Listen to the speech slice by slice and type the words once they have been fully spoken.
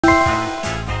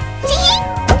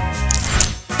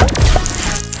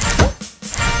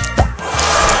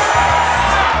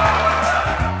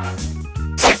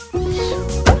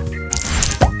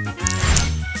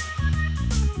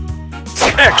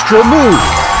Extra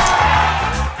move!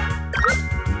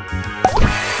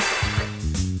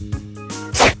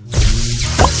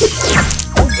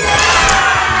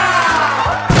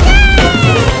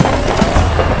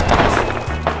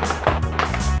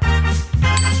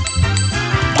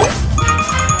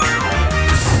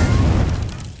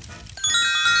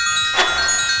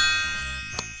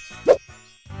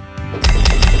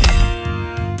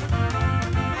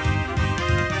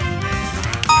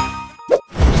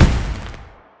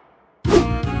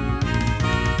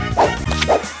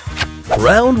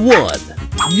 Round 1.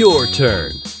 Your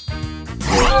turn.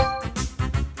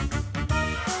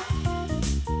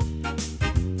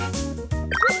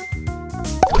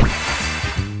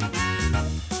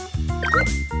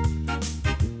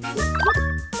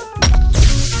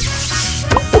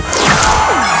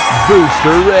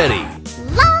 Booster ready.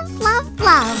 Love, love,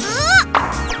 love.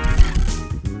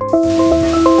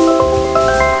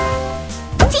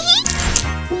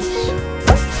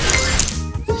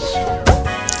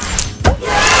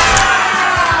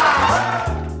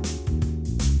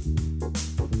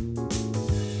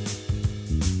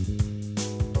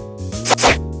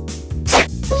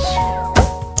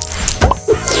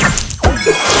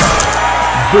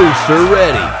 Booster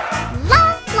ready.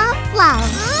 Love, love,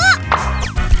 love.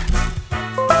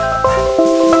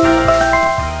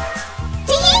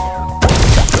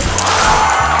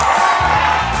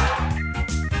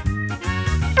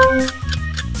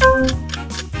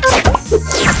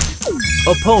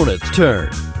 Opponent's turn.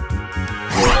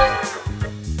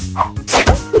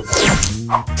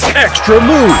 Extra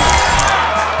move!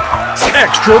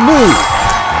 Extra move!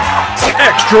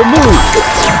 Extra move!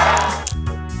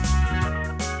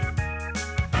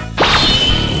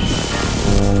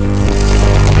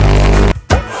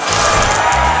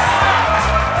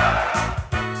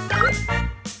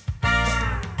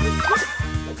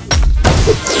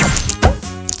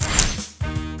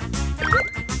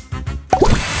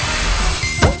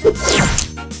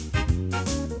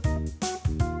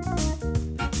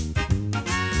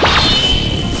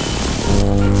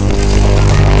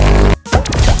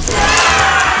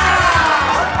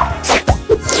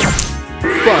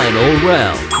 Final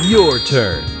round, your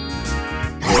turn.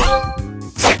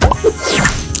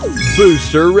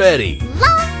 Booster ready.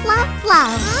 Love, love,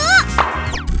 love.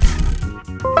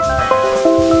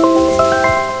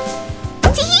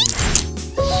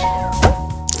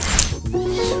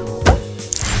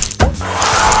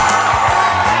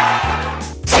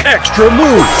 Extra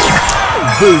move.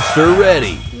 Booster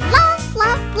ready. Love,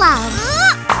 love, love.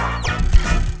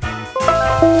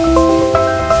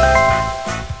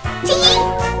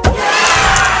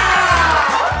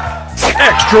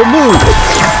 Extra move.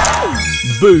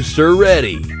 Booster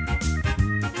ready.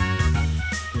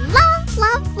 Love,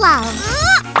 love, love.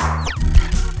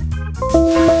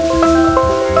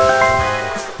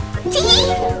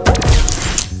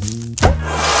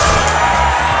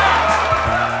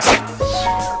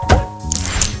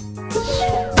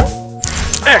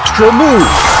 Extra move.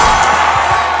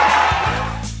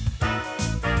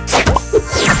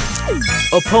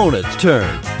 Opponent's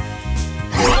turn.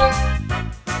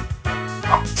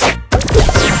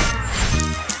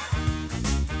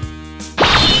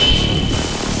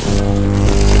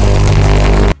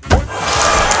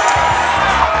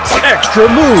 Extra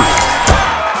move.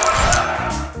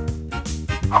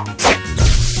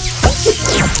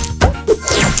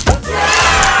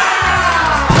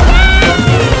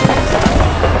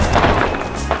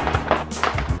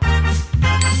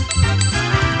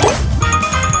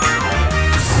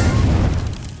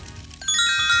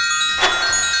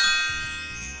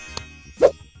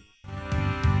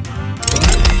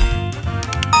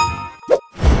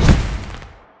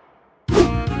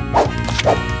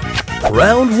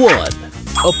 Round 1.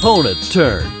 Opponent's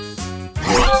turn.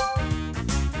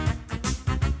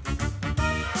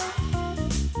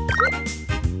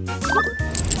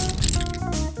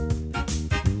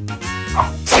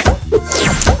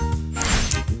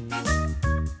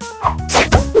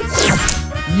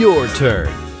 Your turn.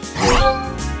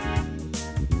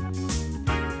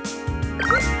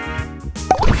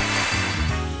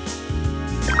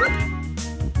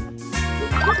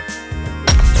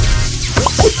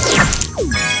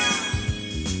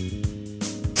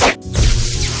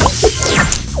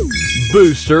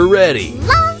 Booster ready.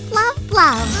 Love, love,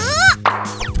 love.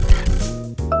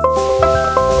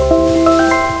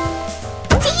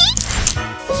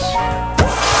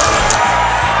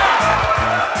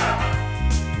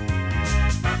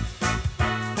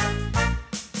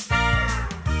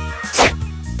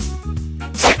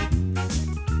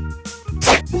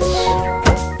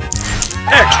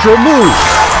 Extra move.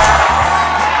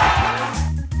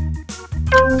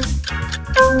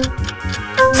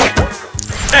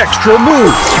 Extra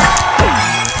move!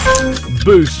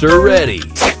 Booster ready!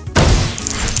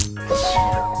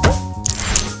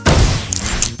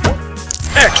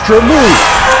 Extra move!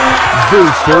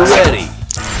 Booster ready!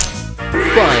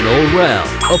 Final round,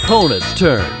 opponent's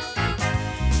turn.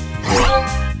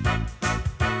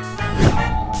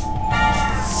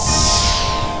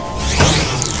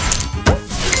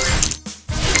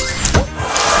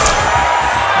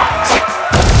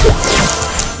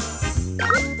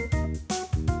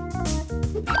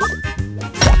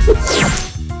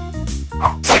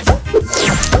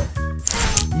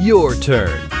 Your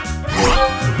turn.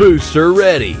 Booster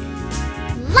ready.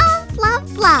 Love,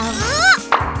 love, love.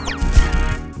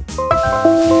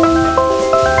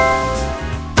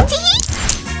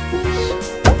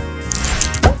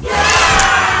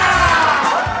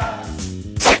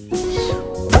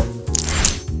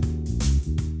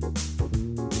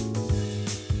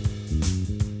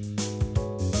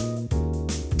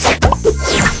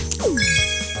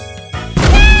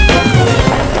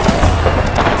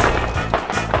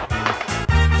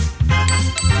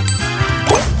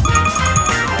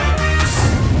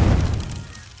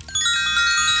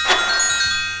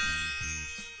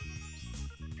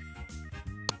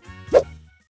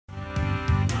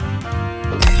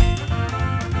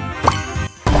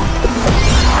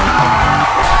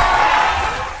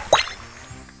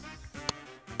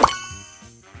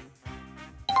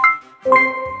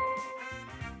 You